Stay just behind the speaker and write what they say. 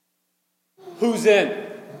who's in?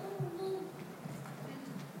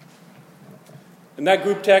 And that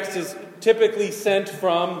group text is typically sent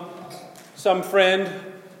from some friend,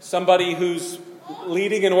 somebody who's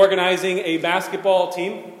leading and organizing a basketball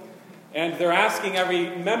team, and they're asking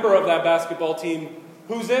every member of that basketball team,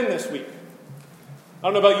 who's in this week?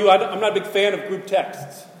 I don't know about you, I'm not a big fan of group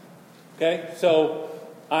texts. Okay, so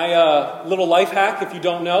little life hack, if you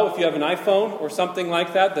don't know, if you have an iPhone or something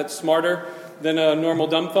like that that's smarter than a normal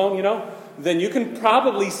dumb phone, then you can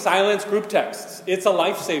probably silence group texts. It's a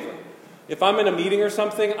lifesaver. If I'm in a meeting or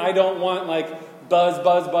something, I don't want like buzz,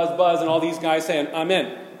 buzz, buzz, buzz, and all these guys saying, I'm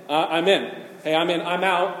in, I'm in, hey, I'm in, I'm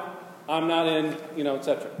out, I'm not in,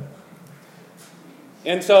 etc.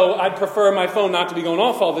 And so I'd prefer my phone not to be going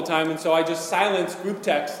off all the time, and so I just silence group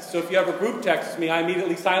texts. So if you ever group text me, I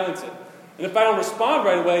immediately silence it. And if I don't respond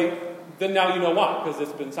right away, then now you know why, because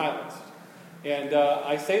it's been silenced. And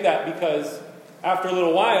I say that because after a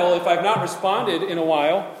little while, if I've not responded in a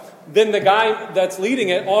while, then the guy that's leading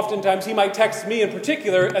it, oftentimes he might text me in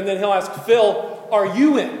particular, and then he'll ask, Phil, are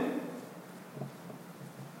you in?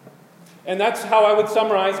 And that's how I would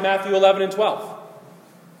summarize Matthew 11 and 12.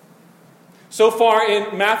 So far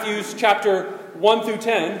in Matthew's chapter 1 through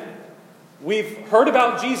 10, we've heard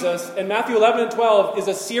about Jesus, and Matthew 11 and 12 is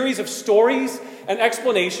a series of stories and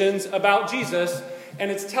explanations about Jesus,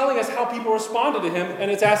 and it's telling us how people responded to him,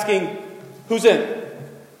 and it's asking, who's in?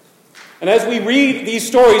 And as we read these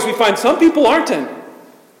stories, we find some people aren't in,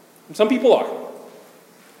 and some people are.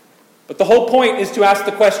 But the whole point is to ask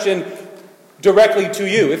the question directly to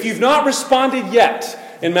you. If you've not responded yet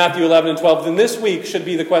in Matthew 11 and 12, then this week should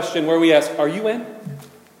be the question where we ask, are you in?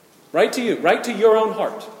 Right to you, right to your own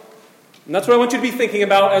heart. And that's what I want you to be thinking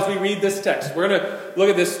about as we read this text. We're going to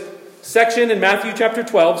look at this section in Matthew chapter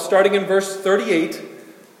 12, starting in verse 38,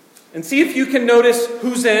 and see if you can notice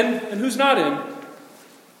who's in and who's not in.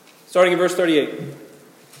 Starting in verse 38.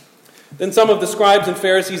 Then some of the scribes and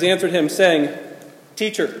Pharisees answered him, saying,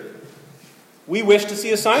 Teacher, we wish to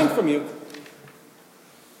see a sign from you.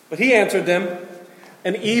 But he answered them,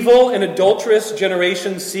 An evil and adulterous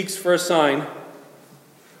generation seeks for a sign,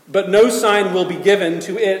 but no sign will be given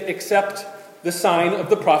to it except the sign of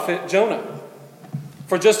the prophet Jonah.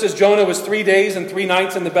 For just as Jonah was 3 days and 3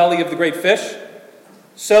 nights in the belly of the great fish,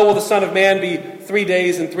 so will the Son of Man be 3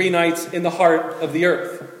 days and 3 nights in the heart of the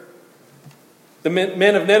earth. The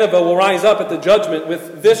men of Nineveh will rise up at the judgment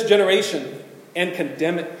with this generation and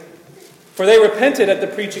condemn it. For they repented at the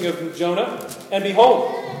preaching of Jonah, and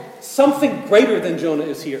behold, something greater than Jonah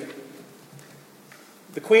is here.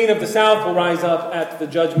 The queen of the south will rise up at the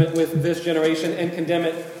judgment with this generation and condemn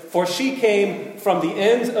it, for she came from the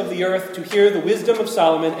ends of the earth to hear the wisdom of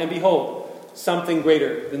Solomon, and behold, something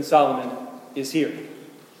greater than Solomon is here.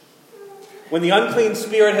 When the unclean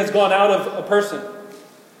spirit has gone out of a person,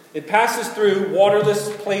 it passes through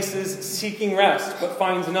waterless places seeking rest, but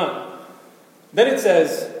finds none. Then it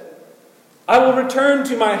says, I will return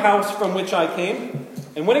to my house from which I came,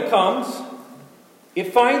 and when it comes,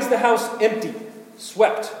 it finds the house empty,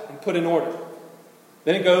 swept, and put in order.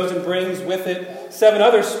 Then it goes and brings with it 7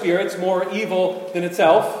 other spirits more evil than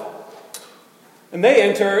itself, and they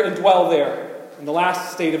enter and dwell there. And the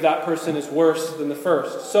last state of that person is worse than the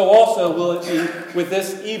first. So also will it be with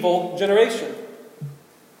this evil generation.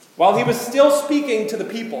 While he was still speaking to the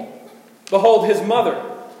people, behold, his mother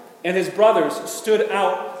and his brothers stood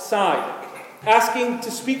outside, asking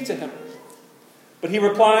to speak to him. But he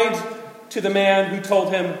replied to the man who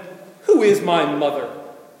told him, Who is my mother?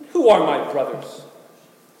 Who are my brothers?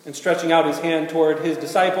 And stretching out his hand toward his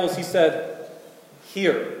disciples, he said,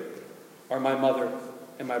 Here are my mother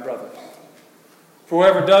and my brothers. For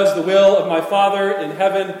whoever does the will of my Father in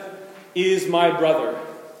heaven is my brother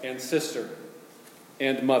and sister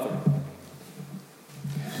and mother.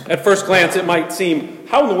 At first glance, it might seem,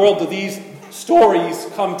 how in the world do these stories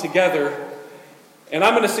come together? And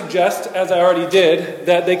I'm going to suggest, as I already did,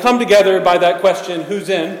 that they come together by that question, who's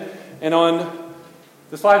in? And on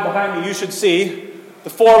the slide behind me, you should see the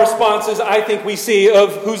 4 responses I think we see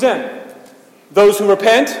of who's in. Those who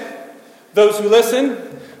repent, those who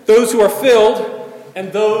listen, those who are filled,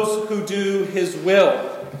 and those who do his will.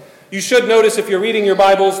 You should notice, if you're reading your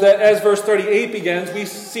Bibles, that as verse 38 begins, we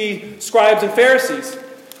see scribes and Pharisees.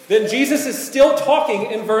 Then Jesus is still talking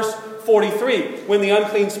in verse 43 when the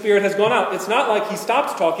unclean spirit has gone out. It's not like he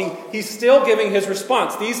stops talking. He's still giving his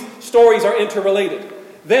response. These stories are interrelated.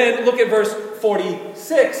 Then look at verse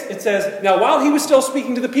 46. It says, Now while he was still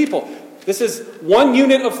speaking to the people, this is one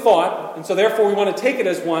unit of thought, and so therefore we want to take it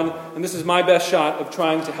as one, and this is my best shot of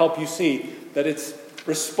trying to help you see that it's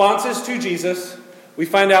responses to Jesus. We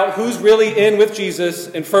find out who's really in with Jesus,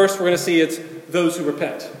 and first we're going to see it's those who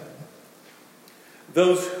repent.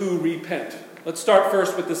 those who repent. Let's start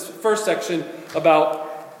first with this first section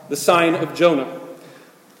about the sign of Jonah.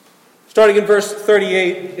 Starting in verse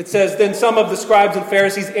 38, it says, "Then some of the scribes and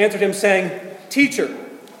Pharisees answered him, saying, 'Teacher,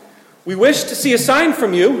 we wish to see a sign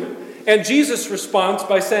from you.' And Jesus responds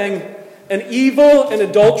by saying, 'An evil and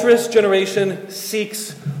adulterous generation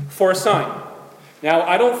seeks for a sign.'" Now,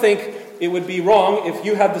 I don't think it would be wrong if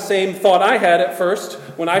you had the same thought I had at first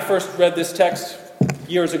when I first read this text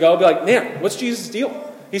years ago. I'd be like, man, what's Jesus' deal?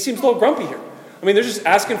 He seems a little grumpy here. I mean, they're just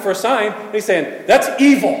asking for a sign. And he's saying, that's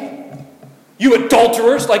evil. You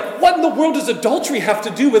adulterers. Like, what in the world does adultery have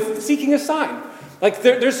to do with seeking a sign? Like,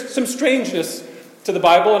 there's some strangeness to the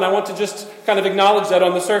Bible, and I want to just kind of acknowledge that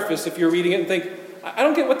on the surface if you're reading it and think, I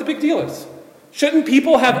don't get what the big deal is. Shouldn't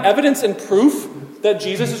people have evidence and proof that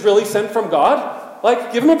Jesus is really sent from God?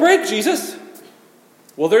 Like, give him a break, Jesus.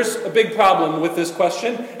 Well, there's a big problem with this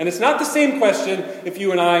question, and it's not the same question if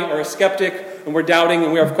you and I are a skeptic and we're doubting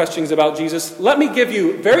and we have questions about Jesus. Let me give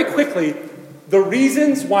you very quickly the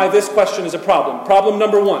reasons why this question is a problem. Problem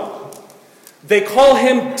number one, they call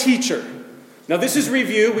him teacher. Now, this is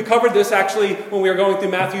review. We covered this actually when we were going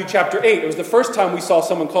through Matthew chapter 8. It was the first time we saw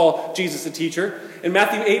someone call Jesus a teacher. In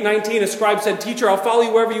Matthew 8:19, a scribe said, "Teacher, I'll follow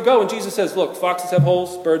you wherever you go." And Jesus says, "Look, foxes have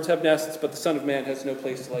holes, birds have nests, but the Son of Man has no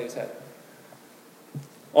place to lay his head."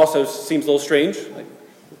 Also seems a little strange. Like,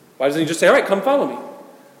 why doesn't he just say, "All right, come follow me"?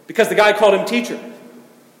 Because the guy called him teacher.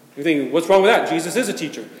 You're thinking, what's wrong with that? Jesus is a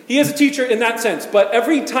teacher. He is a teacher in that sense. But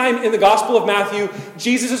every time in the Gospel of Matthew,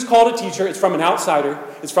 Jesus is called a teacher, it's from an outsider.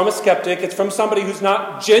 It's from a skeptic. It's from somebody who's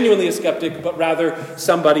not genuinely a skeptic, but rather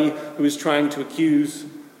somebody who is trying to accuse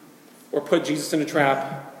or put Jesus in a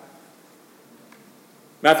trap.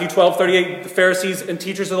 Matthew 12:38, the Pharisees and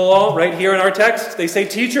teachers of the law, right here in our text, they say,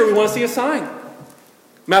 "Teacher, we want to see a sign."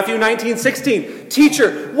 Matthew 19:16,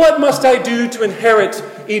 "Teacher, what must I do to inherit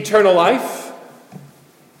eternal life?"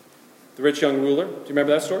 The rich young ruler. Do you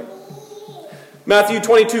remember that story? Matthew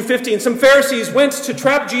 22:15, some Pharisees went to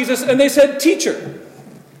trap Jesus and they said, "Teacher."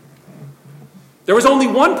 There was only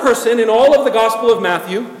one person in all of the Gospel of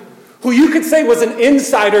Matthew who you could say was an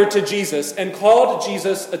insider to Jesus and called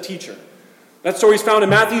Jesus a teacher. That story is found in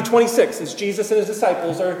Matthew 26 as Jesus and his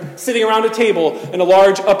disciples are sitting around a table in a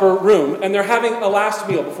large upper room and they're having a last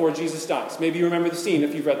meal before Jesus dies. Maybe you remember the scene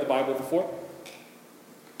if you've read the Bible before.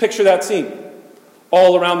 Picture that scene.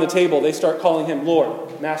 All around the table, they start calling him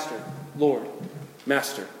Lord, Master, Lord,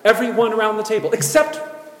 Master. Everyone around the table, except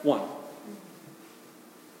one.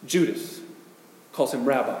 Judas calls him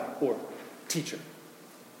Rabbi or teacher.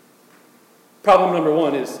 Problem number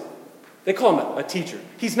one is they call him a teacher.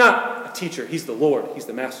 He's not a teacher. He's the Lord. He's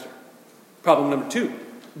the Master. Problem number two,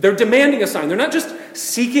 they're demanding a sign. They're not just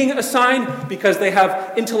seeking a sign because they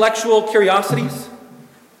have intellectual curiosities.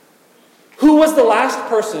 Who was the last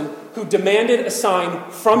person who demanded a sign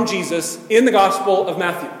from Jesus in the Gospel of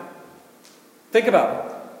Matthew? Think about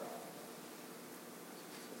it.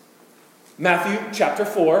 Matthew chapter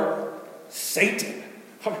 4, Satan.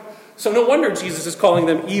 So no wonder Jesus is calling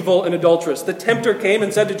them evil and adulterous. The tempter came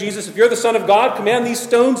and said to Jesus, "If you're the Son of God, command these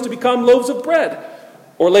stones to become loaves of bread."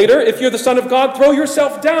 Or later, "If you're the Son of God, throw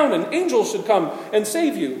yourself down and angels should come and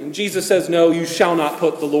save you." And Jesus says, "No, you shall not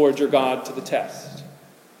put the Lord your God to the test."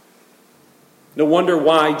 No wonder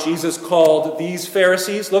why Jesus called these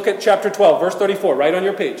Pharisees. Look at chapter 12, verse 34, right on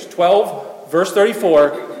your page. 12, verse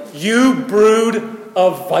 34, "You brood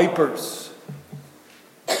of vipers."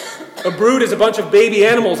 A brood is a bunch of baby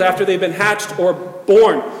animals after they've been hatched or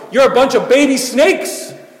born. You're a bunch of baby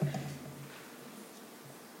snakes.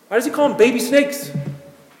 Why does he call them baby snakes?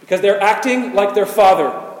 Because they're acting like their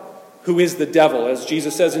father, who is the devil. As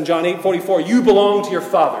Jesus says in John 8:44, "You belong to your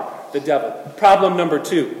father, the devil." Problem number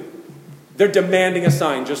two, they're demanding a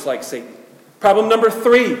sign just like Satan. Problem number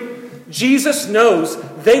three, Jesus knows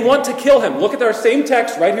they want to kill him. Look at our same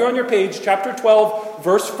text right here on your page, chapter 12,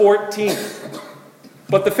 verse 14.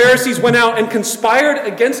 "But the Pharisees went out and conspired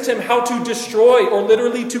against him how to destroy or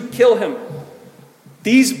literally to kill him."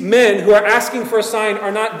 These men who are asking for a sign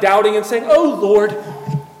are not doubting and saying, "Oh Lord,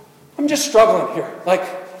 I'm just struggling here. Like,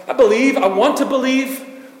 I believe, I want to believe,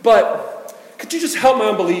 but could you just help my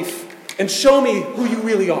unbelief and show me who you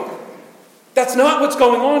really are?" That's not what's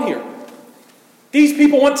going on here. These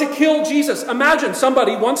people want to kill Jesus. Imagine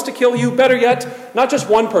somebody wants to kill you, better yet, not just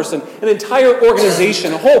one person, an entire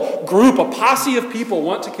organization, a whole group, a posse of people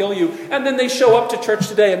want to kill you, and then they show up to church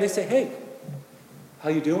today and they say, "Hey, how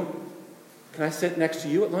you doing? Can I sit next to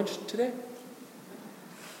you at lunch today?"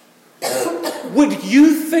 Would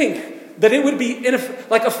you think that it would be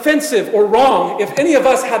offensive or wrong if any of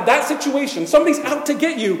us had that situation? Somebody's out to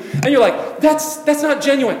get you, and you're like, that's not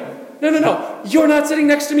genuine. No. You're not sitting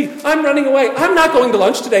next to me. I'm running away. I'm not going to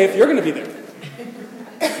lunch today if you're going to be there.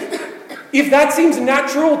 If that seems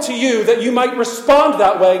natural to you, that you might respond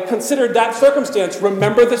that way, consider that circumstance.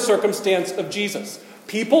 Remember the circumstance of Jesus.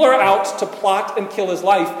 People are out to plot and kill his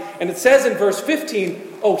life. And it says in verse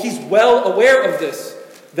 15, he's well aware of this,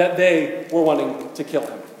 that they were wanting to kill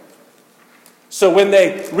him. So when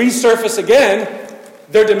they resurface again,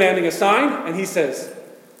 they're demanding a sign, and he says,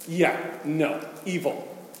 no, evil,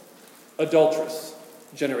 adulterous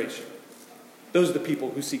generation. Those are the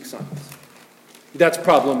people who seek signs. That's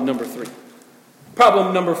problem number 3.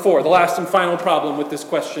 Problem number 4, the last and final problem with this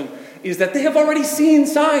question, is that they have already seen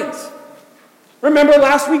signs. Remember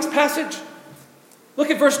last week's passage? Look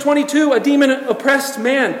at verse 22. A demon-oppressed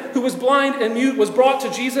man who was blind and mute was brought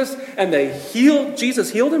to Jesus, and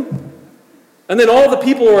Jesus healed him. And then all the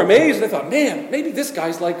people were amazed, and they thought, man, maybe this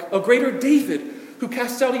guy's like a greater David who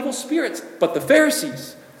casts out evil spirits. But the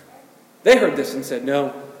Pharisees, they heard this and said,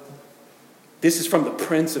 no, this is from the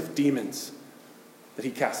prince of demons that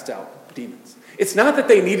he casts out demons. It's not that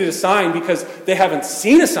they needed a sign because they haven't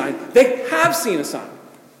seen a sign. They have seen a sign.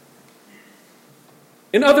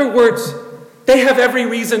 In other words, they have every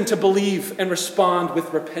reason to believe and respond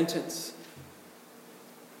with repentance.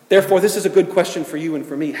 Therefore, this is a good question for you and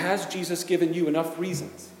for me. Has Jesus given you enough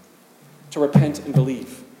reasons to repent and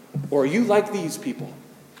believe? Or are you like these people,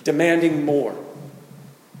 demanding more?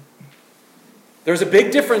 There's a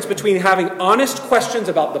big difference between having honest questions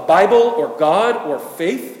about the Bible or God or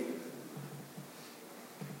faith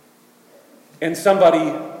and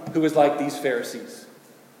somebody who is like these Pharisees.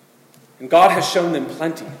 And God has shown them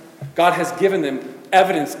plenty. God has given them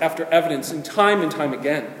evidence after evidence and time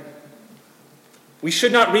again. We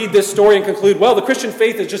should not read this story and conclude, well, the Christian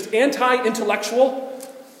faith is just anti-intellectual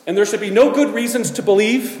and there should be no good reasons to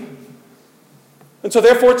believe. And so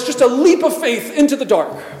therefore it's just a leap of faith into the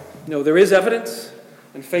dark. No, there is evidence,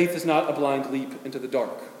 and faith is not a blind leap into the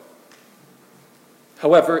dark.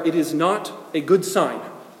 However, it is not a good sign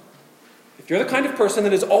if you're the kind of person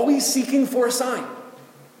that is always seeking for a sign.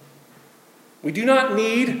 We do not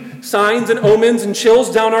need signs and omens and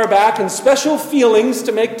chills down our back and special feelings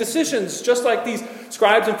to make decisions, just like these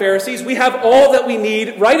scribes and Pharisees. We have all that we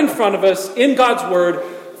need right in front of us in God's word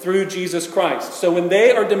through Jesus Christ. So when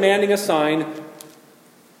they are demanding a sign,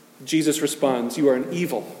 Jesus responds, you are an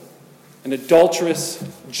evil, an adulterous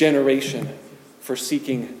generation for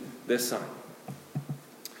seeking this sign.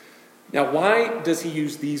 Now, why does he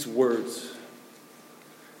use these words?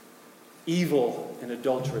 Evil and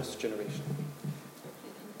adulterous generation.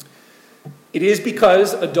 It is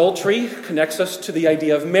because adultery connects us to the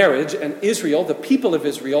idea of marriage, and Israel, the people of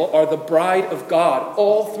Israel, are the bride of God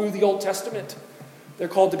all through the Old Testament. They're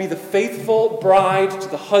called to be the faithful bride to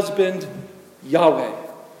the husband, Yahweh.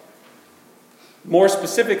 More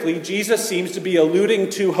specifically, Jesus seems to be alluding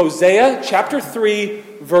to Hosea chapter 3,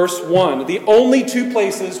 verse 1, the only two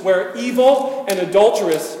places where evil and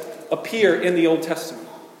adulterous appear in the Old Testament.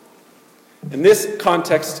 In this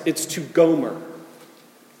context, it's to Gomer.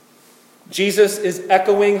 Jesus is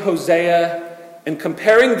echoing Hosea and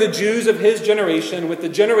comparing the Jews of his generation with the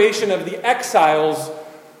generation of the exiles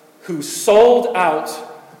who sold out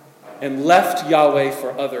and left Yahweh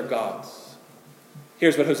for other gods.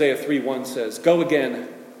 Here's what Hosea 3:1 says. Go again,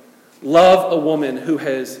 love a woman who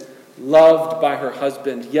has loved by her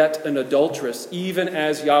husband, yet an adulteress, even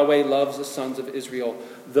as Yahweh loves the sons of Israel,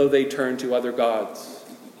 though they turn to other gods.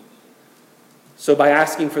 So by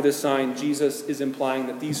asking for this sign, Jesus is implying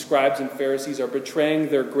that these scribes and Pharisees are betraying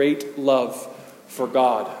their great love for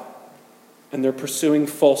God, and they're pursuing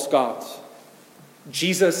false gods.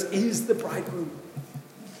 Jesus is the bridegroom.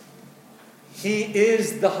 He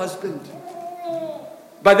is the husband.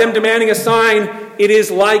 By them demanding a sign, it is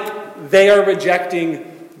like they are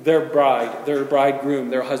rejecting their bride, their bridegroom,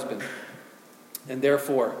 their husband. And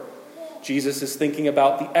therefore, Jesus is thinking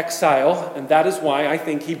about the exile, and that is why I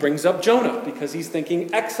think he brings up Jonah, because he's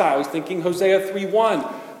thinking exile. He's thinking Hosea 3:1.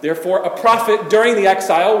 Therefore, a prophet during the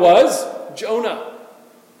exile was Jonah.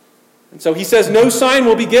 And so he says, no sign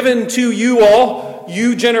will be given to you all,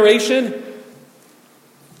 you generation,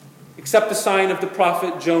 except the sign of the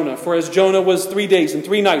prophet Jonah. For as Jonah was 3 days and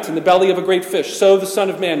 3 nights in the belly of a great fish, so the Son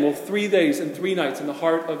of Man will 3 days and 3 nights in the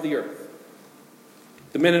heart of the earth.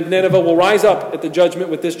 The men of Nineveh will rise up at the judgment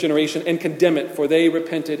with this generation and condemn it, for they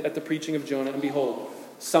repented at the preaching of Jonah. And behold,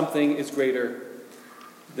 something is greater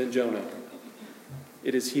than Jonah.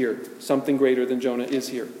 It is here. Something greater than Jonah is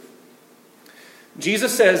here.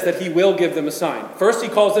 Jesus says that he will give them a sign. First, he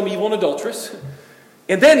calls them evil and adulterous.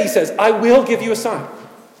 And then he says, I will give you a sign.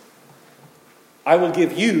 I will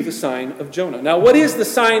give you the sign of Jonah. Now, what is the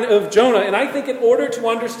sign of Jonah? And I think in order to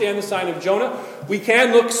understand the sign of Jonah, we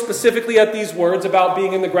can look specifically at these words about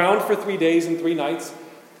being in the ground for 3 days and 3 nights.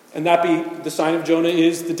 And that be the sign of Jonah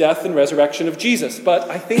is the death and resurrection of Jesus. But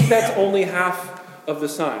I think that's only half of the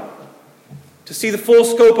sign. To see the full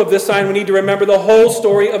scope of this sign, we need to remember the whole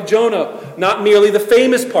story of Jonah, not merely the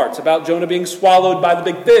famous parts about Jonah being swallowed by the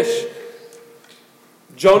big fish.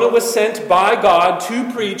 Jonah was sent by God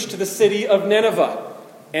to preach to the city of Nineveh,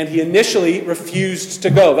 and he initially refused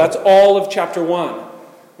to go. That's all of chapter 1.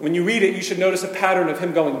 When you read it, you should notice a pattern of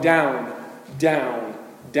him going down, down,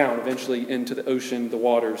 down, eventually into the ocean, the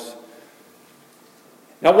waters.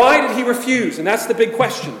 Now, why did he refuse? And that's the big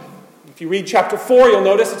question. If you read chapter 4, you'll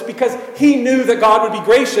notice it's because he knew that God would be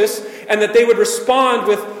gracious and that they would respond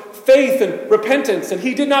with faith and repentance, and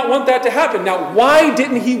he did not want that to happen. Now, why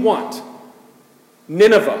didn't he want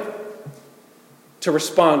Nineveh to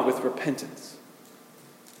respond with repentance?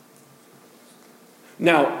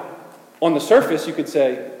 Now, on the surface, you could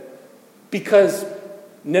say, because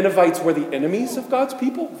Ninevites were the enemies of God's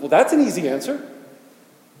people? Well, that's an easy answer.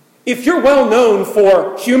 If you're well known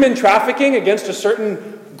for human trafficking against a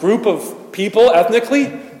certain group of people ethnically,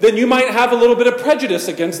 then you might have a little bit of prejudice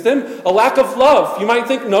against them, a lack of love. You might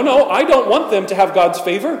think, no, I don't want them to have God's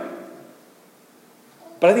favor.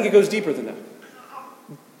 But I think it goes deeper than that.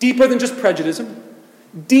 Deeper than just prejudice.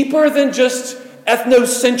 Deeper than just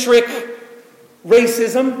ethnocentric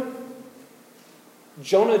racism.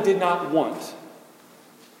 Jonah did not want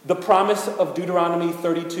the promise of Deuteronomy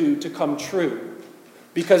 32 to come true.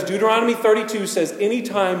 Because Deuteronomy 32 says,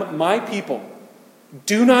 anytime my people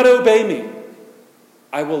do not obey me,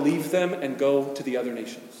 I will leave them and go to the other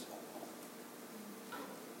nations.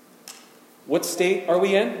 What state are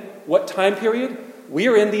we in? What time period? We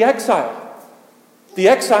are in the exile. The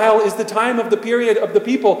exile is the time of the period of the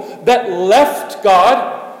people that left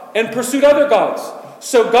God and pursued other gods.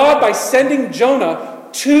 So God, by sending Jonah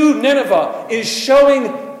to Nineveh, is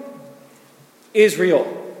showing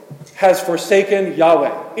Israel has forsaken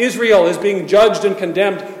Yahweh. Israel is being judged and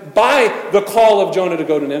condemned by the call of Jonah to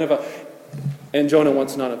go to Nineveh. And Jonah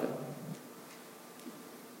wants none of it.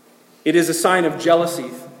 It is a sign of jealousy.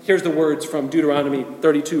 Here's the words from Deuteronomy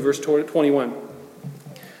 32, verse 21.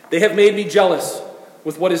 They have made me jealous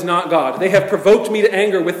with what is not God. They have provoked me to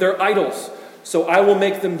anger with their idols. So I will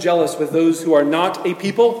make them jealous with those who are not a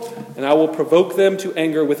people, and I will provoke them to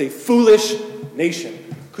anger with a foolish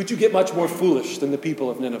nation. Could you get much more foolish than the people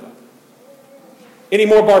of Nineveh? Any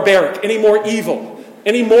more barbaric, any more evil,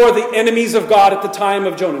 any more the enemies of God at the time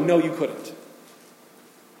of Jonah? No, you couldn't.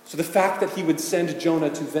 So the fact that he would send Jonah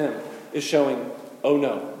to them is showing, oh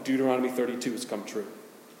no, Deuteronomy 32 has come true.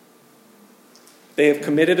 They have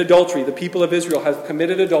committed adultery. The people of Israel have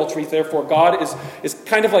committed adultery. Therefore, God is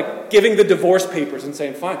kind of like giving the divorce papers and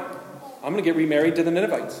saying, fine, I'm going to get remarried to the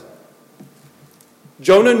Ninevites.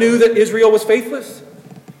 Jonah knew that Israel was faithless,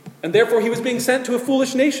 and therefore he was being sent to a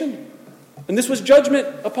foolish nation. And this was judgment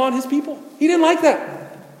upon his people. He didn't like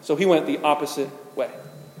that. So he went the opposite way.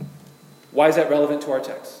 Why is that relevant to our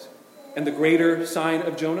text? And the greater sign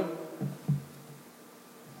of Jonah?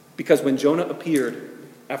 Because when Jonah appeared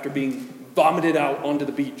after being vomited out onto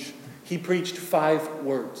the beach, he preached 5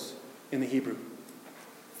 words in the Hebrew.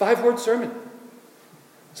 5-word sermon.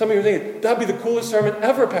 Some of you are thinking, that'd be the coolest sermon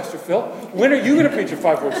ever, Pastor Phil. When are you going to preach a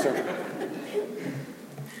 5-word sermon?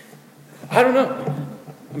 I don't know.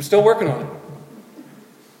 I'm still working on it.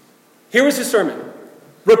 Here was his sermon.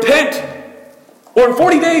 Repent, or in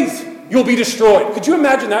 40 days, you'll be destroyed. Could you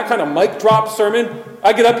imagine that kind of mic drop sermon?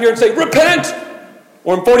 I get up here and say, repent,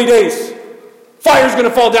 or in 40 days, fire's going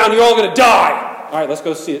to fall down, you're all going to die. All right, let's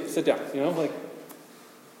go see it. Sit down.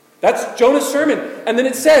 That's Jonah's sermon. And then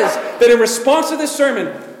it says that in response to this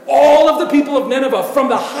sermon, all of the people of Nineveh, from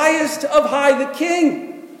the highest of high, the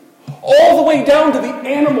king, all the way down to the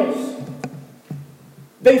animals,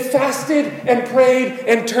 they fasted and prayed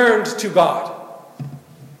and turned to God.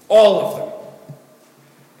 All of them.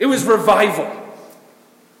 It was revival.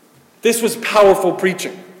 This was powerful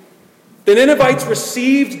preaching. The Ninevites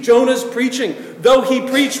received Jonah's preaching, though he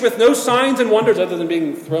preached with no signs and wonders other than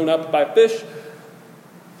being thrown up by a fish.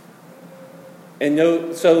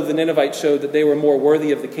 So the Ninevites showed that they were more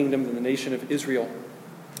worthy of the kingdom than the nation of Israel.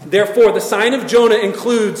 Therefore, the sign of Jonah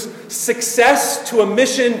includes success to a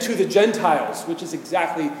mission to the Gentiles, which is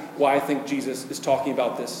exactly why I think Jesus is talking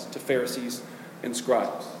about this to Pharisees and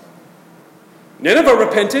scribes. Nineveh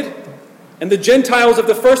repented, and the Gentiles of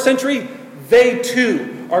the first century, they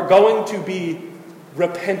too are going to be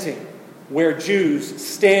repenting, where Jews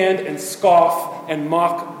stand and scoff and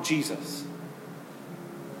mock Jesus.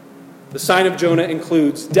 The sign of Jonah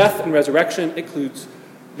includes death and resurrection. It includes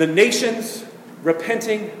the nations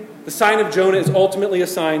repenting. The sign of Jonah is ultimately a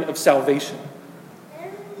sign of salvation.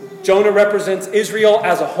 Jonah represents Israel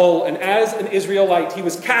as a whole, and as an Israelite, he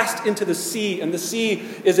was cast into the sea, and the sea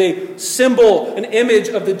is a symbol, an image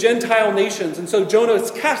of the Gentile nations. And so Jonah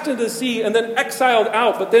is cast into the sea and then exiled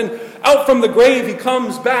out, but then out from the grave he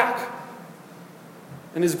comes back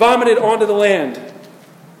and is vomited onto the land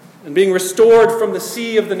and being restored from the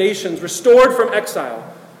sea of the nations, restored from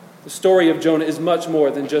exile. The story of Jonah is much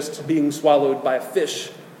more than just being swallowed by a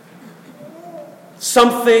fish.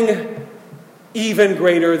 Something even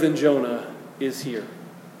greater than Jonah is here.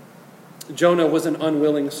 Jonah was an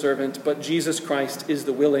unwilling servant, but Jesus Christ is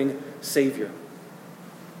the willing Savior.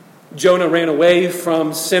 Jonah ran away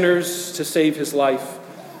from sinners to save his life.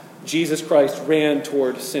 Jesus Christ ran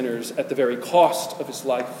toward sinners at the very cost of his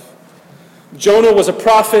life. Jonah was a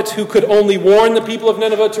prophet who could only warn the people of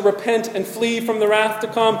Nineveh to repent and flee from the wrath to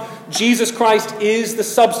come. Jesus Christ is the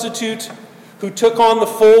substitute who took on the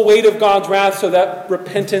full weight of God's wrath so that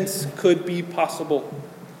repentance could be possible.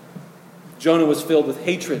 Jonah was filled with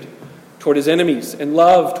hatred toward his enemies and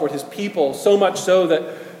love toward his people, so much so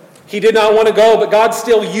that he did not want to go, but God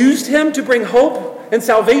still used him to bring hope and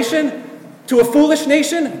salvation to a foolish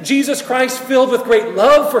nation. Jesus Christ, filled with great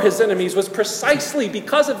love for his enemies, was precisely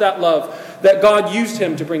because of that love that God used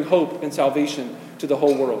him to bring hope and salvation to the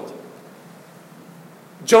whole world.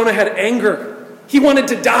 Jonah had anger. He wanted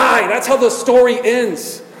to die. That's how the story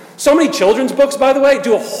ends. So many children's books, by the way,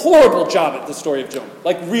 do a horrible job at the story of Jonah.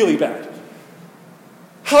 Like, really bad.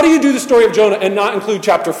 How do you do the story of Jonah and not include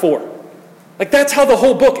chapter 4? Like, that's how the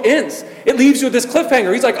whole book ends. It leaves you with this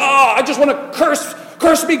cliffhanger. He's like, I just want to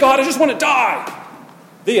curse me, God. I just want to die.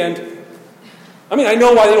 The end. I mean, I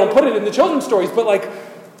know why they don't put it in the children's stories, but like,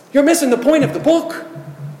 you're missing the point of the book.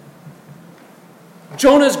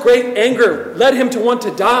 Jonah's great anger led him to want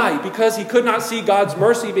to die because he could not see God's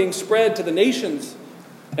mercy being spread to the nations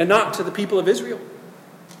and not to the people of Israel.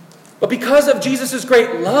 But because of Jesus'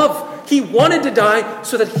 great love, he wanted to die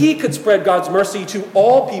so that he could spread God's mercy to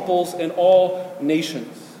all peoples and all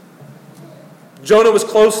nations. Jonah was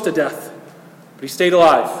close to death, but he stayed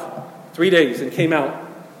alive 3 days and came out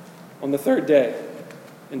on the third day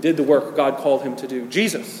and did the work God called him to do.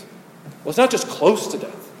 Jesus was not just close to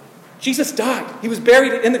death. Jesus died. He was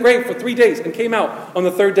buried in the grave for 3 days and came out on the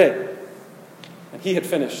third day. And he had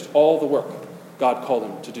finished all the work God called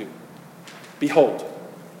him to do. Behold,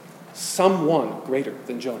 someone greater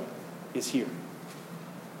than Jonah is here.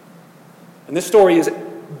 And this story is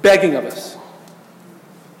begging of us.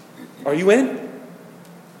 Are you in?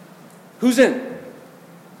 Who's in?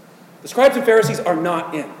 The scribes and Pharisees are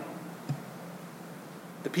not in.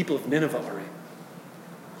 The people of Nineveh are in.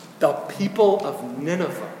 The people of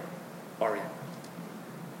Nineveh are in.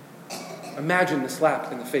 Imagine the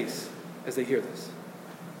slap in the face as they hear this.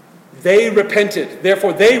 They repented,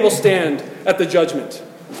 therefore they will stand at the judgment,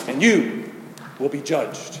 and you will be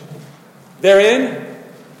judged. They're in,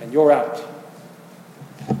 and you're out.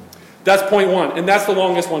 That's point one, and that's the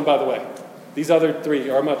longest one, by the way. These other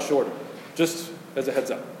three are much shorter, just as a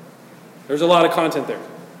heads up. There's a lot of content there.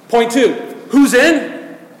 Point two, who's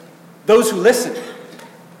in? Those who listen.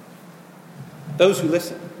 Those who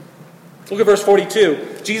listen. Look at verse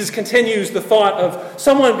 42. Jesus continues the thought of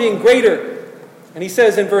someone being greater. And he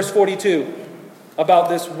says in verse 42 about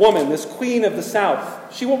this woman, this queen of the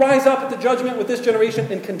south. She will rise up at the judgment with this generation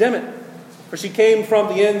and condemn it. For she came from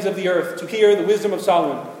the ends of the earth to hear the wisdom of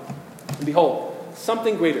Solomon. And behold,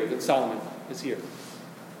 something greater than Solomon is here.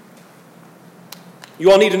 You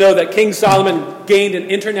all need to know that King Solomon gained an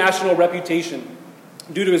international reputation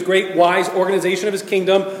due to his great wise organization of his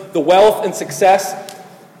kingdom, the wealth and success.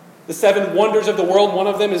 The 7 wonders of the world, one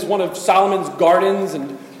of them is one of Solomon's gardens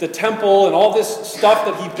and the temple and all this stuff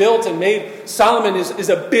that he built and made. Solomon is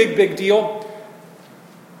a big, big deal.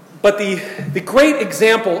 But the great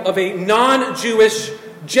example of a non-Jewish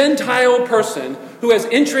Gentile person who has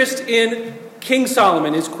interest in King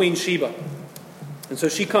Solomon is Queen Sheba. And so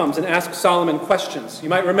she comes and asks Solomon questions. You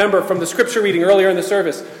might remember from the scripture reading earlier in the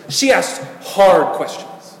service, she asks hard questions.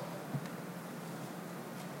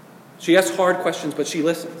 She asks hard questions, but she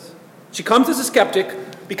listens. She comes as a skeptic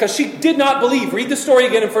because she did not believe. Read the story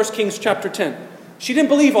again in 1 Kings chapter 10. She didn't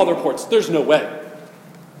believe all the reports. There's no way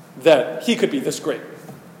that he could be this great.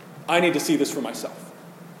 I need to see this for myself.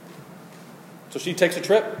 So she takes a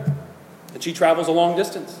trip, and she travels a long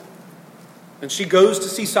distance. And she goes to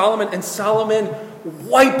see Solomon, and Solomon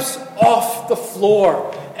wipes off the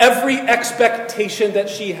floor every expectation that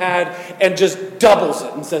she had and just doubles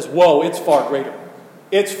it and says, whoa, it's far greater.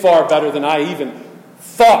 It's far better than I even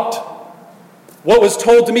thought. What was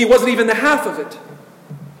told to me wasn't even the half of it.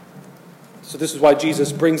 So this is why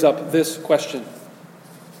Jesus brings up this question.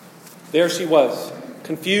 There she was,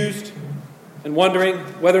 confused and wondering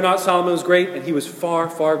whether or not Solomon was great, and he was far,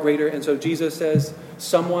 far greater. And so Jesus says,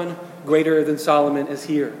 someone greater than Solomon is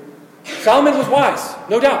here. Solomon was wise,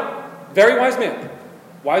 no doubt. Very wise man.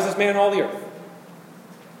 Wisest man in all the earth.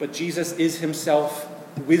 But Jesus is himself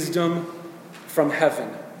wisdom from heaven.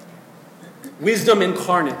 Wisdom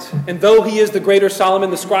incarnate. And though he is the greater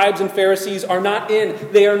Solomon, the scribes and Pharisees are not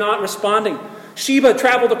in. They are not responding. Sheba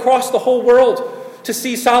traveled across the whole world to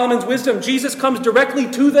see Solomon's wisdom. Jesus comes directly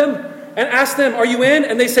to them and asks them, are you in?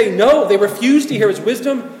 And they say no. They refuse to hear his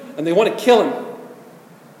wisdom and they want to kill him.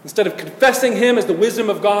 Instead of confessing him as the wisdom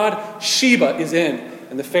of God, Sheba is in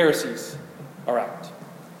and the Pharisees are out.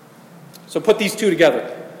 So put these two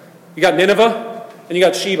together. You got Nineveh and you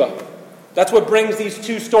got Sheba. That's what brings these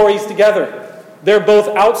two stories together. They're both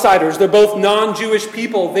outsiders. They're both non-Jewish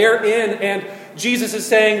people. They're in, and Jesus is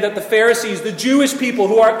saying that the Pharisees, the Jewish people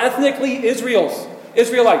who are ethnically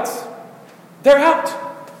Israelites, they're out.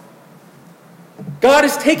 God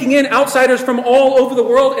is taking in outsiders from all over the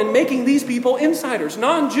world and making these people insiders.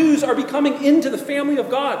 Non-Jews are becoming into the family of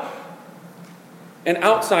God. And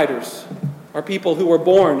outsiders are people who were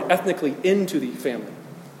born ethnically into the family.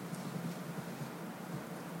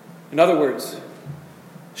 In other words,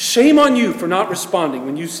 shame on you for not responding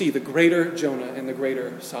when you see the greater Jonah and the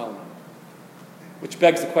greater Solomon. Which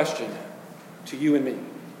begs the question to you and me.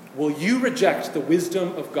 Will you reject the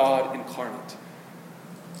wisdom of God incarnate?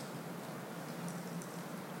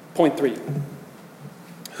 Point 3.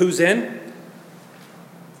 Who's in?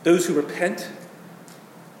 Those who repent.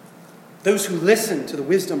 Those who listen to the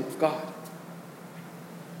wisdom of God.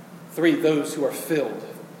 3. Those who are filled.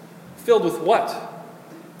 Filled with what?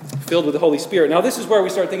 Filled with the Holy Spirit. Now this is where we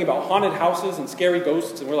start thinking about haunted houses and scary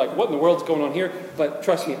ghosts, and we're like, what in the world's going on here? But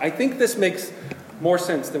trust me, I think this makes more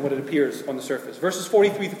sense than what it appears on the surface. Verses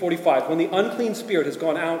 43 to 45, when the unclean spirit has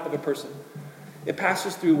gone out of a person, it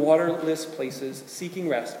passes through waterless places, seeking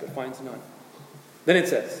rest, but finds none. Then it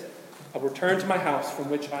says, I'll return to my house from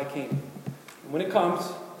which I came. And when it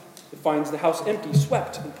comes, it finds the house empty,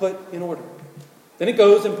 swept, and put in order. Then it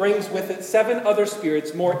goes and brings with it 7 other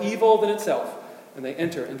spirits more evil than itself, and they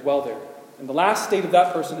enter and dwell there. And the last state of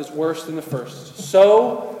that person is worse than the first.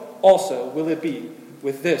 So also will it be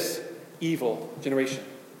with this evil generation.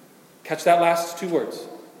 Catch that last 2 words.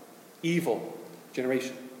 Evil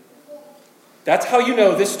generation. That's how you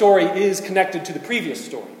know this story is connected to the previous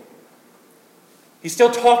story. He's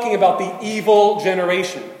still talking about the evil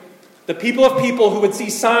generation. The people of people who would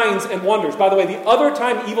see signs and wonders. By the way, the other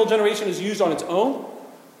time evil generation is used on its own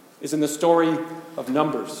is in the story of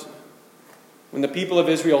Numbers, when the people of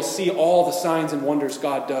Israel see all the signs and wonders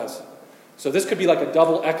God does. So this could be like a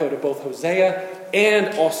double echo to both Hosea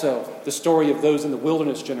and also the story of those in the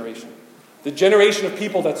wilderness generation. The generation of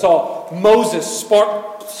people that saw Moses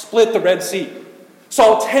split the Red Sea,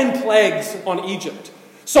 saw 10 plagues on Egypt,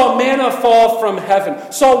 saw manna fall from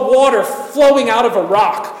heaven, saw water flowing out of a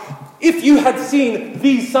rock. If you had seen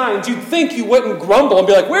these signs, you'd think you wouldn't grumble and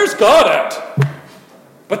be like, where's God at?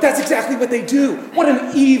 But that's exactly what they do. What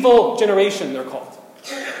an evil generation they're called.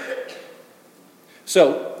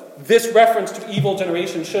 So, this reference to evil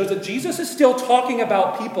generation shows that Jesus is still talking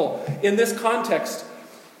about people in this context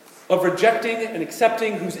of rejecting and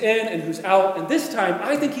accepting who's in and who's out. And this time,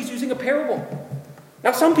 I think he's using a parable.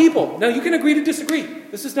 Now, some people, you can agree to disagree.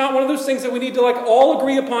 This is not one of those things that we need to all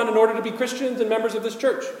agree upon in order to be Christians and members of this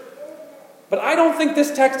church. But I don't think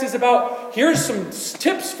this text is about, here's some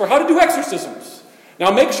tips for how to do exorcisms.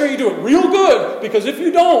 Now make sure you do it real good, because if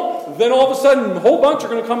you don't, then all of a sudden a whole bunch are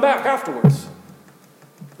going to come back afterwards.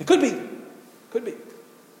 It could be. Could be.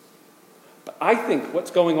 But I think what's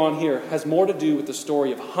going on here has more to do with the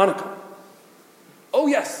story of Hanukkah. Oh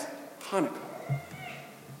yes, Hanukkah.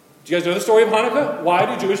 Do you guys know the story of Hanukkah?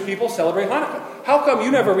 Why do Jewish people celebrate Hanukkah? How come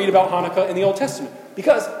you never read about Hanukkah in the Old Testament?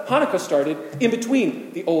 Because Hanukkah started in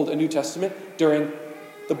between the Old and New Testament during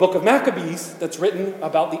the book of Maccabees that's written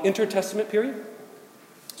about the intertestament period.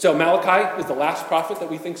 So Malachi is the last prophet that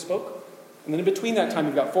we think spoke. And then in between that time,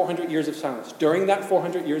 you've got 400 years of silence. During that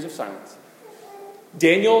 400 years of silence,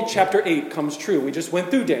 Daniel chapter 8 comes true. We just went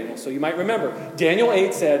through Daniel, so you might remember. Daniel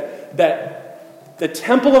 8 said that the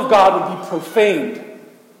temple of God would be profaned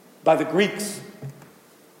by the Greeks.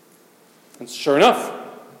 And sure enough,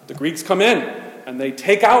 the Greeks come in and they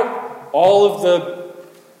take out all of the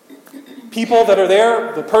people that are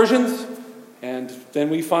there, the Persians, and then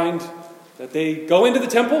we find that they go into the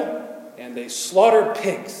temple and they slaughter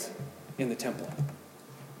pigs in the temple.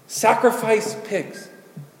 Sacrifice pigs.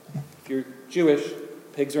 If you're Jewish,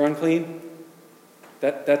 pigs are unclean.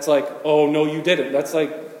 That's like, oh, no, you didn't. That's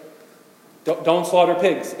like, don't slaughter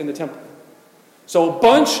pigs in the temple. So a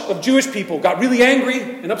bunch of Jewish people got really angry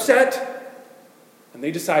and upset, and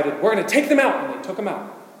they decided, we're going to take them out, and they took them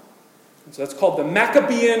out. And so that's called the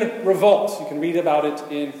Maccabean Revolt. You can read about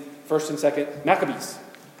it in 1st and 2nd Maccabees.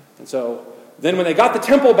 And so then when they got the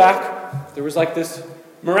temple back, there was like this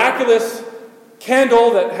miraculous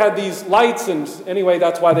candle that had these lights, and anyway,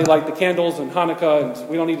 that's why they light the candles and Hanukkah, and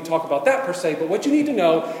we don't need to talk about that per se, but what you need to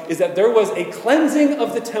know is that there was a cleansing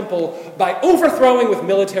of the temple by overthrowing with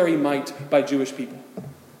military might by Jewish people.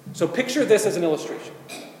 So picture this as an illustration.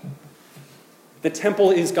 The temple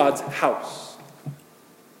is God's house.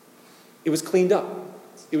 It was cleaned up.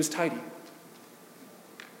 It was tidy.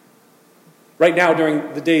 Right now,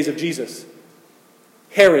 during the days of Jesus,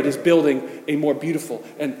 Herod is building a more beautiful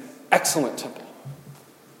and excellent temple.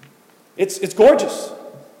 It's gorgeous.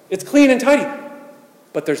 It's clean and tidy.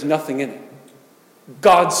 But there's nothing in it.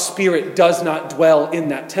 God's Spirit does not dwell in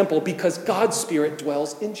that temple because God's Spirit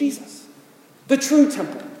dwells in Jesus, the true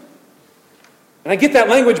temple. And I get that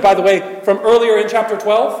language, by the way, from earlier in chapter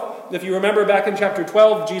 12. If you remember back in chapter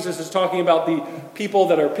 12, Jesus is talking about the people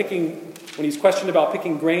that are picking, when he's questioned about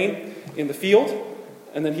picking grain in the field.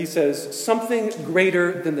 And then he says, something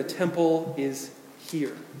greater than the temple is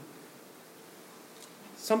here.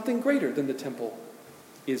 Something greater than the temple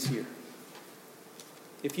is here.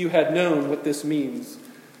 If you had known what this means.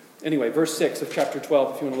 Anyway, verse 6 of chapter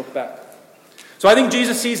 12, if you want to look back. So I think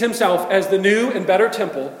Jesus sees himself as the new and better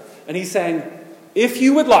temple, and he's saying, if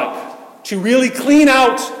you would like to really clean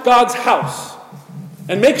out God's house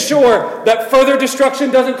and make sure that further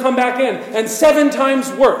destruction doesn't come back in, and 7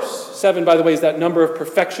 times worse. 7, by the way, is that number of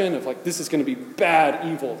perfection, of like, this is going to be bad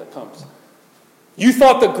evil that comes. You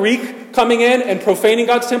thought the Greek coming in and profaning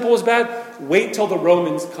God's temple was bad? Wait till the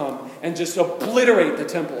Romans come and just obliterate the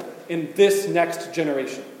temple in this next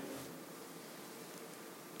generation.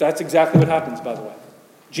 That's exactly what happens, by the way.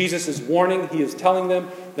 Jesus is warning, he is telling them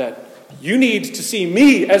that you need to see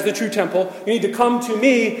me as the true temple. You need to come to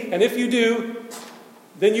me, and if you do,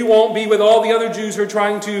 then you won't be with all the other Jews who are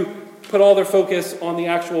trying to put all their focus on the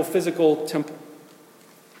actual physical temple.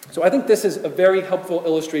 So I think this is a very helpful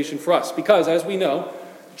illustration for us because, as we know,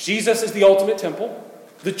 Jesus is the ultimate temple.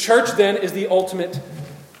 The church, then, is the ultimate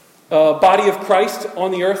body of Christ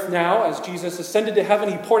on the earth now. As Jesus ascended to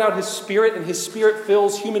heaven, he poured out his Spirit, and his Spirit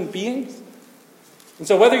fills human beings. And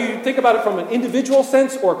so whether you think about it from an individual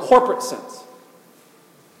sense or a corporate sense,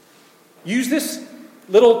 use this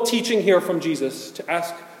little teaching here from Jesus to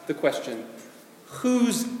ask the question,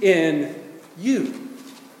 who's in you,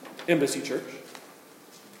 Embassy Church?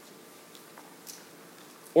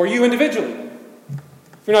 Or you individually.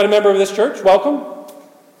 If you're not a member of this church, welcome.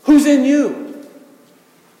 Who's in you?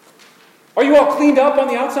 Are you all cleaned up on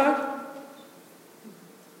the outside?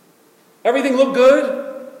 Everything look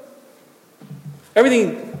good?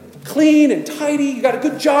 Everything clean and tidy? You got a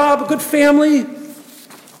good job, a good family?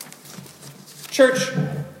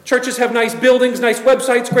 Churches have nice buildings, nice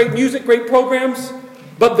websites, great music, great programs,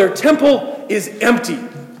 but their temple is empty.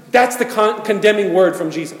 That's the condemning word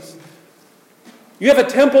from Jesus. You have a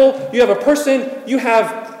temple, you have a person, you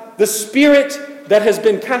have the spirit that has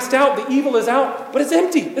been cast out, the evil is out, but it's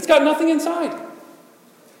empty. It's got nothing inside.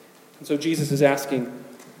 And so Jesus is asking,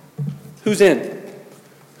 who's in?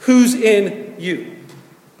 Who's in you?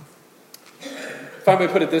 If I may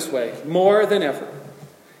put it this way, more than ever,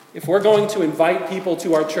 if we're going to invite people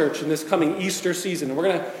to our church in this coming Easter season, and we're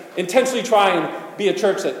going to intentionally try and be a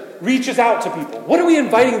church that reaches out to people, what are we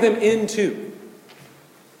inviting them into?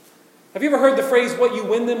 Have you ever heard the phrase, what you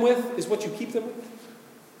win them with is what you keep them with?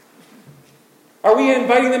 Are we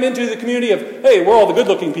inviting them into the community of, hey, we're all the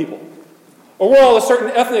good-looking people, or we're all a certain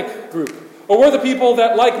ethnic group, or we're the people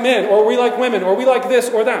that like men, or we like women, or we like this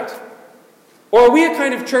or that? Or are we a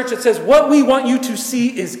kind of church that says, what we want you to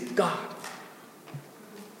see is God?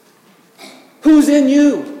 Who's in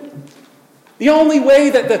you? The only way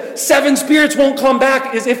that the 7 spirits won't come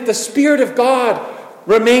back is if the Spirit of God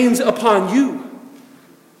remains upon you.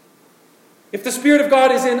 If the Spirit of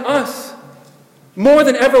God is in us, more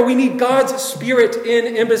than ever, we need God's Spirit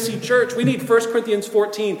in Embassy Church. We need 1 Corinthians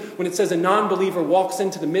 14 when it says a non-believer walks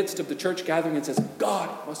into the midst of the church gathering and says, God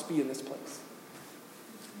must be in this place.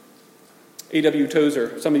 A.W.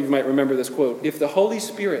 Tozer, some of you might remember this quote, if the Holy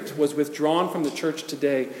Spirit was withdrawn from the church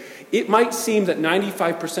today, it might seem that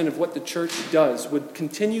 95% of what the church does would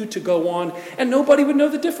continue to go on and nobody would know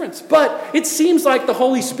the difference. But it seems like the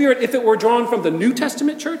Holy Spirit, if it were drawn from the New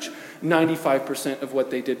Testament church, 95% of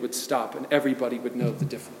what they did would stop and everybody would know the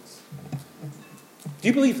difference. Do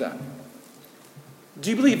you believe that? Do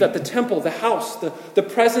you believe that the temple, the house, the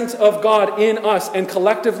presence of God in us and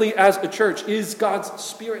collectively as a church is God's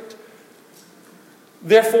Spirit?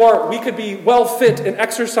 Therefore, we could be well fit and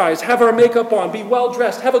exercise, have our makeup on, be well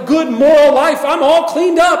dressed, have a good moral life. I'm all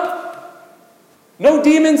cleaned up. No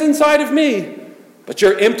demons inside of me. But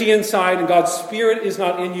you're empty inside and God's Spirit is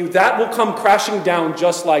not in you. That will come crashing down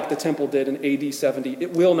just like the temple did in AD 70.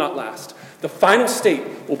 It will not last. The final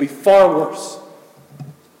state will be far worse.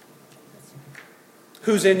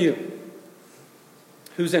 Who's in you?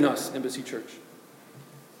 Who's in us, Embassy Church?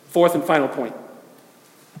 Fourth and final point.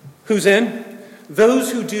 Who's in?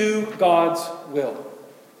 Those who do God's will.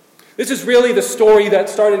 This is really the story that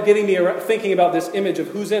started getting me thinking about this image of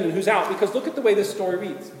who's in and who's out, because look at the way this story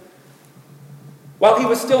reads. While he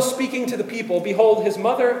was still speaking to the people, behold, his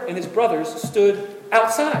mother and his brothers stood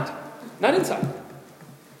outside, not inside.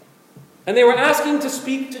 And they were asking to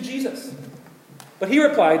speak to Jesus. But he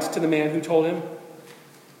replied to the man who told him,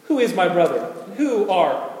 "Who is my brother? Who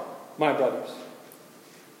are my brothers?"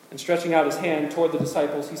 And stretching out his hand toward the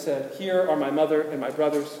disciples, he said, "Here are my mother and my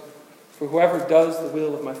brothers. For whoever does the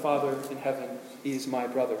will of my Father in heaven is my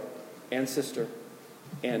brother and sister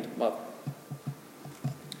and mother."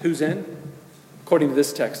 Who's in? According to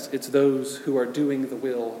this text, it's those who are doing the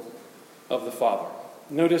will of the Father.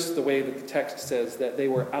 Notice the way that the text says that they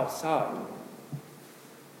were outside.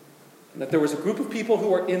 And that there was a group of people who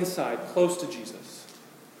were inside, close to Jesus.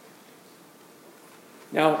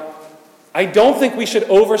 Now, I don't think we should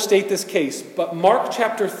overstate this case, but Mark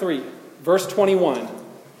chapter 3, verse 21,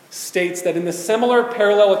 states that in the similar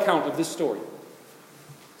parallel account of this story,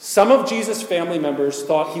 some of Jesus' family members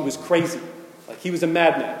thought he was crazy, like he was a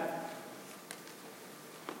madman.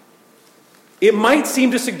 It might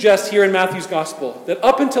seem to suggest here in Matthew's gospel that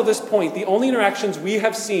up until this point, the only interactions we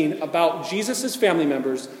have seen about Jesus' family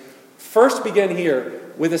members first begin here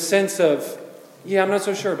with a sense of, I'm not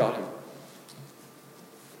so sure about him.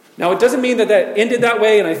 Now, it doesn't mean that that ended that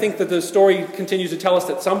way, and I think that the story continues to tell us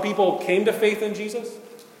that some people came to faith in Jesus.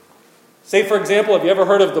 Say, for example, have you ever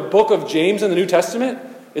heard of the book of James in the New Testament?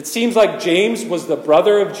 It seems like James was the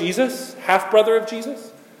brother of Jesus, half-brother of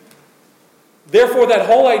Jesus. Therefore, that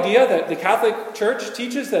whole idea that the Catholic Church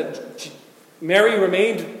teaches that Mary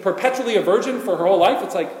remained perpetually a virgin for her whole life,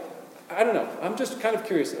 it's like, I don't know. I'm just kind of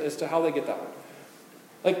curious as to how they get that one.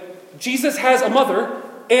 Like, Jesus has a mother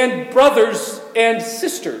and brothers and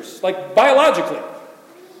sisters, like biologically.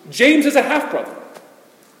 James is a half-brother.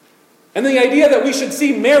 And the idea that we should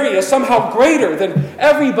see Mary as somehow greater than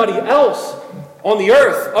everybody else on the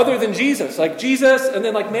earth other than Jesus. Like Jesus, and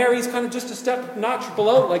then like Mary's kind of just a step notch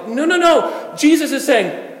below. Like, no. Jesus is saying,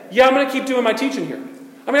 I'm going to keep doing my teaching here.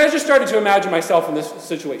 I mean, I just started to imagine myself in this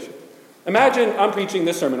situation. Imagine I'm preaching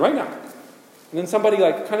this sermon right now. And then somebody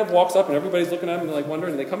like kind of walks up and everybody's looking at them and like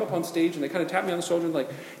wondering, and they come up on stage and they kind of tap me on the shoulder and like,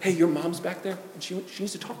 "Hey, your mom's back there and she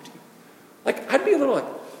needs to talk to you." Like, I'd be a little like,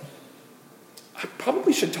 I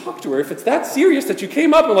probably should talk to her if it's that serious that you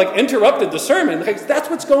came up and like interrupted the sermon. Like, that's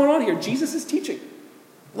what's going on here. Jesus is teaching.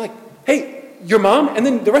 Like, hey, your mom and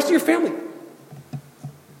then the rest of your family,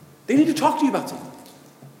 they need to talk to you about something.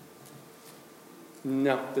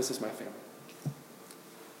 No, this is my family.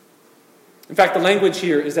 In fact, the language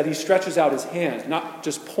here is that he stretches out his hand, not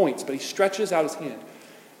just points, but he stretches out his hand.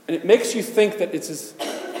 And it makes you think that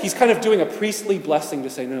he's kind of doing a priestly blessing to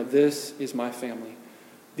say, no, this is my family.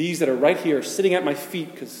 These that are right here, sitting at my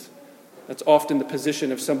feet, because that's often the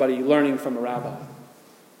position of somebody learning from a rabbi.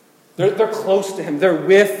 They're close to him. They're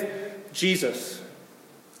with Jesus.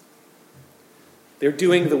 They're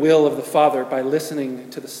doing the will of the Father by listening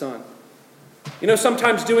to the Son. You know,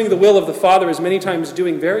 sometimes doing the will of the Father is many times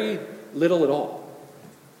doing very little at all.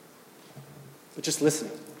 But just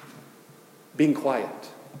listening, being quiet,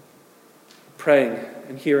 praying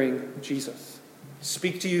and hearing Jesus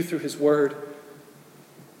speak to you through his word.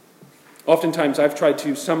 Oftentimes I've tried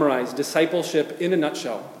to summarize discipleship in a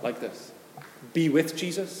nutshell like this. Be with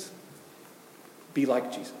Jesus, be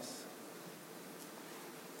like Jesus.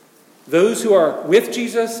 Those who are with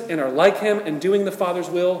Jesus and are like him and doing the Father's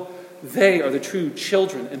will, they are the true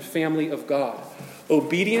children and family of God.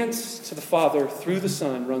 Obedience to the Father through the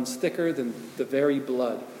Son runs thicker than the very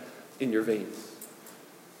blood in your veins.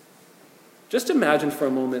 Just imagine for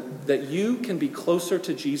a moment that you can be closer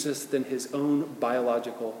to Jesus than his own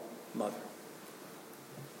biological mother.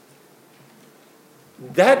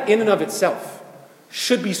 That in and of itself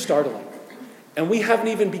should be startling. And we haven't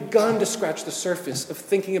even begun to scratch the surface of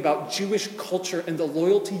thinking about Jewish culture and the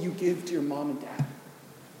loyalty you give to your mom and dad.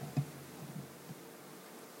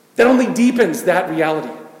 That only deepens that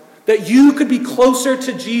reality. That you could be closer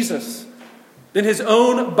to Jesus than his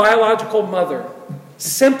own biological mother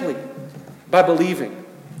simply by believing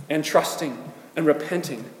and trusting and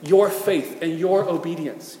repenting. Your faith and your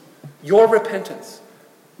obedience, your repentance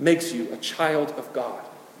makes you a child of God.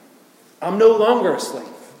 I'm no longer a slave.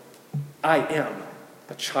 I am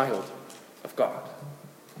a child of God.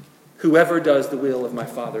 Whoever does the will of my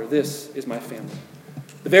Father, this is my family.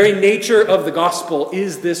 The very nature of the gospel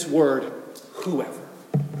is this word, whoever.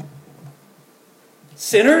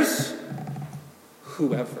 Sinners,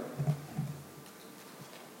 whoever.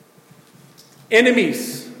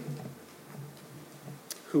 Enemies,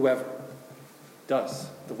 whoever does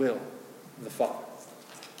the will of the Father.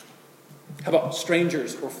 How about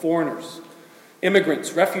strangers or foreigners,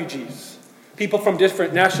 immigrants, refugees, people from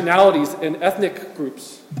different nationalities and ethnic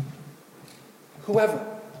groups? Whoever.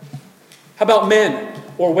 How about men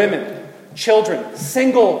or women, children,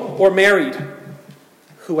 single or married?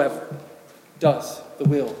 Whoever does the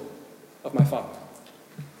will of my Father.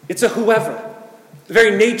 It's a whoever. The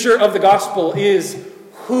very nature of the gospel is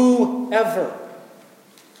whoever.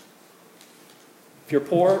 If you're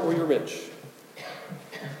poor or you're rich,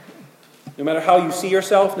 no matter how you see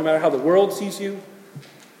yourself, no matter how the world sees you,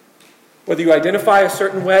 whether you identify a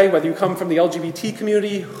certain way, whether you come from the LGBT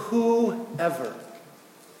community, whoever.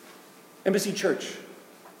 Embassy Church,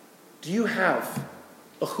 do you have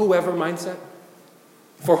a whoever mindset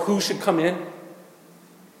for who should come in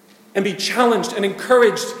and be challenged and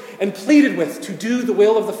encouraged and pleaded with to do the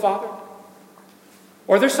will of the Father?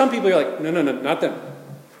 Or are there some people you're like, no, not them.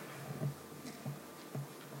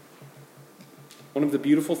 One of the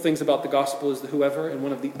beautiful things about the gospel is the whoever, and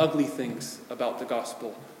one of the ugly things about the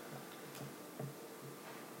gospel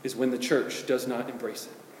is when the church does not embrace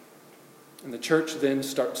it. And the church then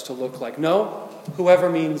starts to look like, no, whoever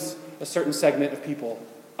means a certain segment of people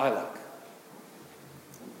I like.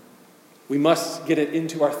 We must get it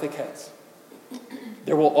into our thick heads.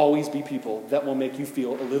 There will always be people that will make you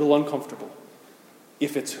feel a little uncomfortable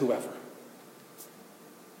if it's whoever.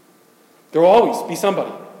 There will always be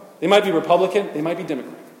somebody. They might be Republican, they might be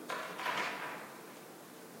Democrat.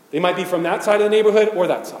 They might be from that side of the neighborhood or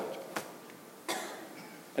that side.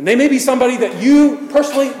 And they may be somebody that you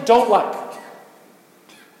personally don't like.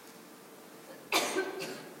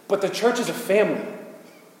 But the church is a family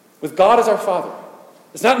with God as our Father.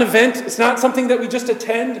 It's not an event. It's not something that we just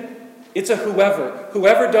attend. It's a whoever.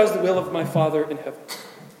 Whoever does the will of my Father in heaven.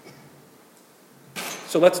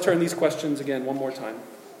 So let's turn these questions again one more time.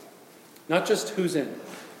 Not just who's in.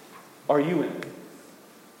 Are you in?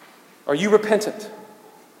 Are you repentant?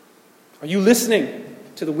 Are you listening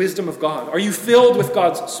to the wisdom of God? Are you filled with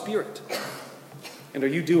God's Spirit? And are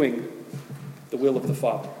you doing the will of the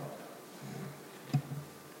Father?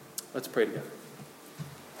 Let's pray together.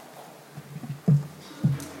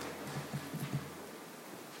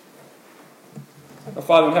 Our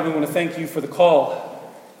Father in heaven, I want to thank you for the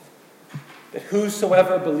call that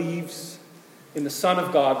whosoever believes in the Son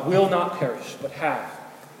of God will not perish, but have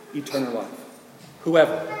eternal life.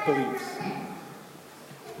 Whoever believes.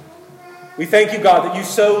 We thank you, God, that you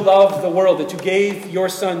so loved the world that you gave your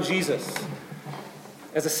Son, Jesus,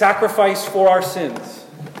 as a sacrifice for our sins,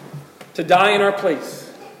 to die in our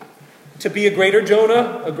place, to be a greater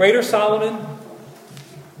Jonah, a greater Solomon,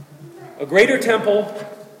 a greater temple,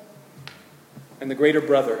 and the greater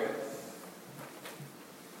brother.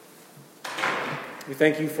 We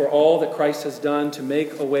thank you for all that Christ has done to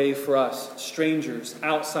make a way for us, strangers,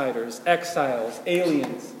 outsiders, exiles,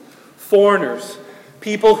 aliens, foreigners,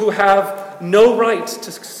 people who have no right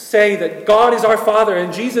to say that God is our Father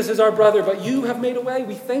and Jesus is our brother, but you have made a way.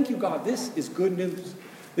 We thank you, God. This is good news.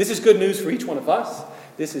 This is good news for each one of us.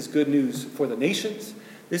 This is good news for the nations.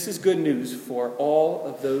 This is good news for all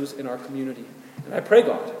of those in our community. And I pray,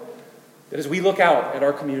 God, that as we look out at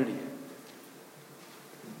our community,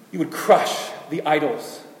 you would crush the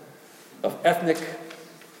idols of ethnic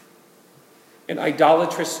and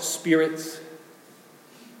idolatrous spirits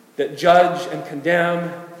that judge and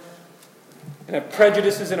condemn and have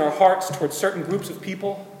prejudices in our hearts towards certain groups of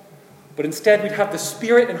people. But instead, we'd have the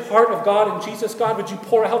Spirit and heart of God and Jesus. God, would you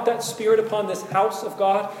pour out that Spirit upon this house of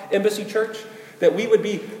God, Embassy Church, that we would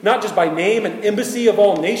be, not just by name, an embassy of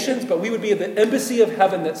all nations, but we would be the embassy of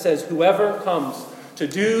heaven that says, whoever comes to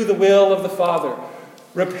do the will of the Father,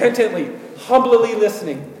 repentantly, humbly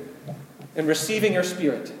listening, and receiving your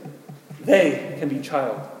Spirit, they can be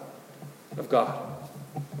child of God.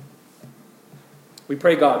 We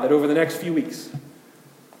pray, God, that over the next few weeks,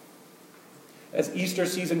 as Easter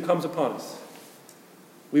season comes upon us,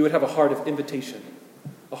 we would have a heart of invitation,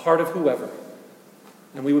 a heart of whoever,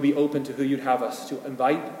 and we would be open to who you'd have us to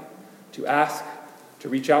invite, to ask, to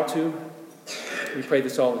reach out to. We pray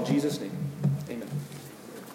this all in Jesus' name.